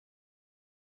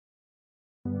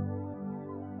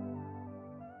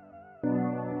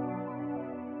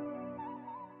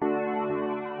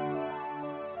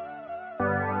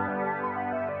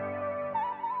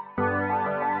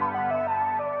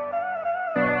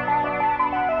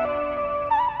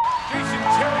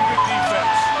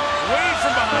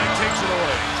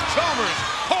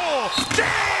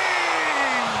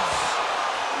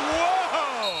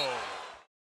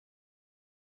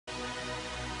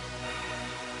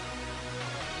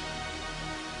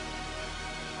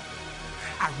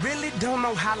I really don't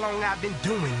know how long I've been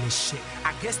doing this shit.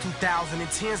 I guess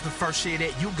 2010's the first year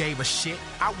that you gave a shit.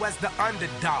 I was the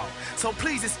underdog, so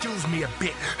please excuse me a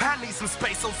bit. I need some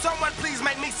space, so someone please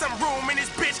make me some room in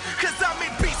this bitch. Cause I'm in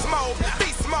beast mode,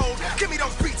 beast mode. Give me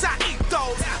those beats, I eat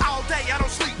those. All day I don't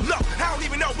sleep, no, I don't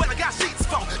even know what I got sheets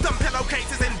for. Them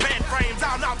pillowcases and bed frames,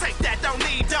 I'll take that, don't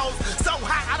need those. So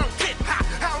high, I don't get high,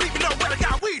 I don't even know what I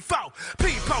got weed for.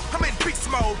 People, I'm in beast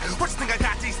mode. What you think I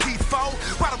got these teeth for?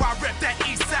 Why do I rep that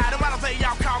east side? And why don't they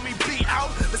y'all call me B.O.?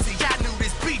 But see, I knew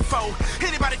this before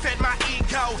anybody fed my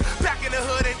ego. Back in the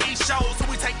hood and East shows, so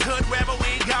we take hood wherever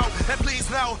we go. And please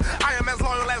know, I am as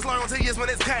loyalty is when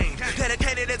it's came.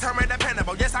 Dedicated, determined,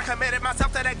 dependable. Yes, I committed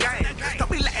myself to that game.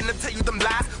 Don't be letting them tell you them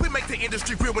lies. We make the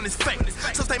industry real when it's fake.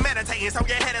 So stay meditating, so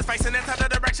your head is facing into the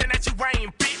direction that you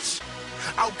aim, bitch.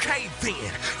 Okay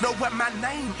then, know what my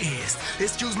name is.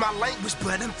 Excuse my language,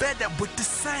 but I'm fed up with the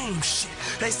same shit.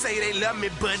 They say they love me,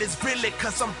 but it's really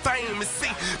cause I'm famous.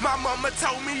 See, my mama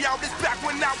told me all this back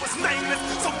when I was nameless.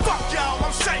 So fuck y'all,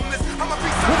 I'm shameless. I'm a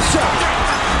piece of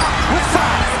with 5,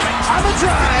 on the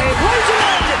drive,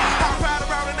 legend! I ride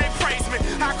around and they praise me.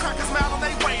 I crack a smile and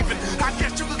they waving. I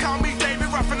guess you could call me David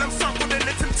Ruffin. I'm circled in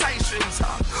the temptations.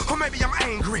 Or maybe I'm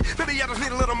angry. Maybe I just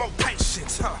need a little more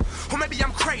patience. Or maybe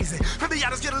I'm crazy. Maybe I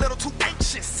just get a little too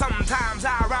anxious. Sometimes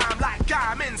I rhyme like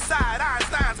I'm inside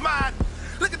Einstein's mind.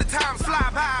 Look at the times fly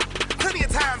by. Plenty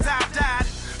of times I've died.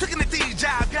 Looking at these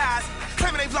jive guys,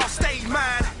 claiming they've lost stage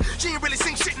mind. You ain't really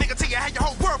seen shit, nigga, till you had your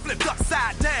whole world flipped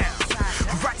upside down.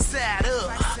 Right side up,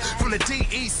 from the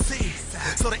DEC.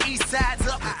 So the east side's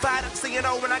up, fired up, so you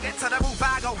know when I get to the booth,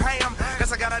 I go ham.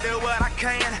 Guess I gotta do what I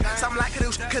can. Something like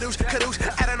kadoosh, kadoosh, kadoosh.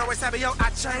 I don't know where Savio, I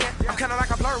chant. I'm kinda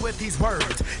like a blur with these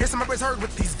words. Yes, I'm always heard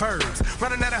with these verbs.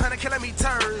 Running at 100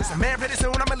 kilometers. Man, pretty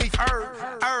soon I'ma leave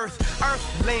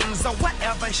Earthlings, or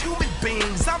whatever, human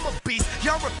beings. I'm a beast,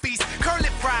 you're a feast. Curly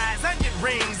fries, onion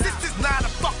rings. This is not a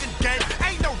fucking game.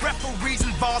 Ain't no referees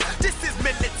involved. This is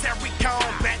military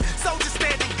combat. Soldiers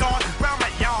standing guard round my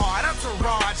yard.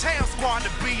 Entourage, ham squad to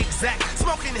be exact.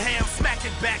 Smoking ham,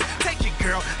 smacking back. Take your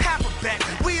girl, have her back.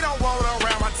 We don't want her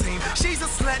around my team. She's a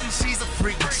slut and she's a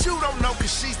freak. But you don't know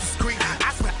cause she's discreet.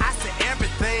 I swear I said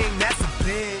everything that's a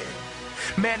bit.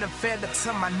 Man, I'm fed up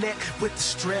to my neck with the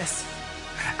stress.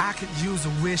 I could use a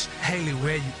wish, Haley,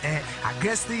 where you at? I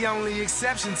guess the only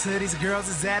exception to these girls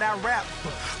is that I rap,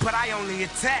 but I only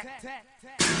attack.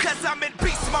 Cause I'm in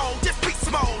beast mode, just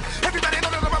beast mode. Everybody know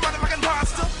that I'm a motherfucking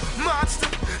monster.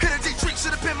 Energy drink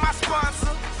should have been my sponsor.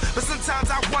 But sometimes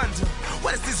I wonder,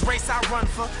 what is this race I run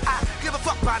for? I give a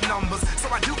fuck about numbers, so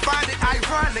I do find it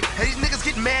ironic. And these niggas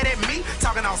get mad at me,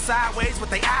 talking all sideways with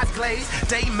their eyes glazed.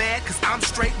 They mad cause I'm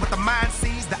straight, what the mind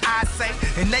sees, the eyes say.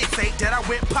 And they say that I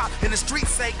went pop, and the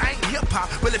streets say I ain't hip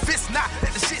hop. Well, if it's not,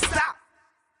 let the shit stop.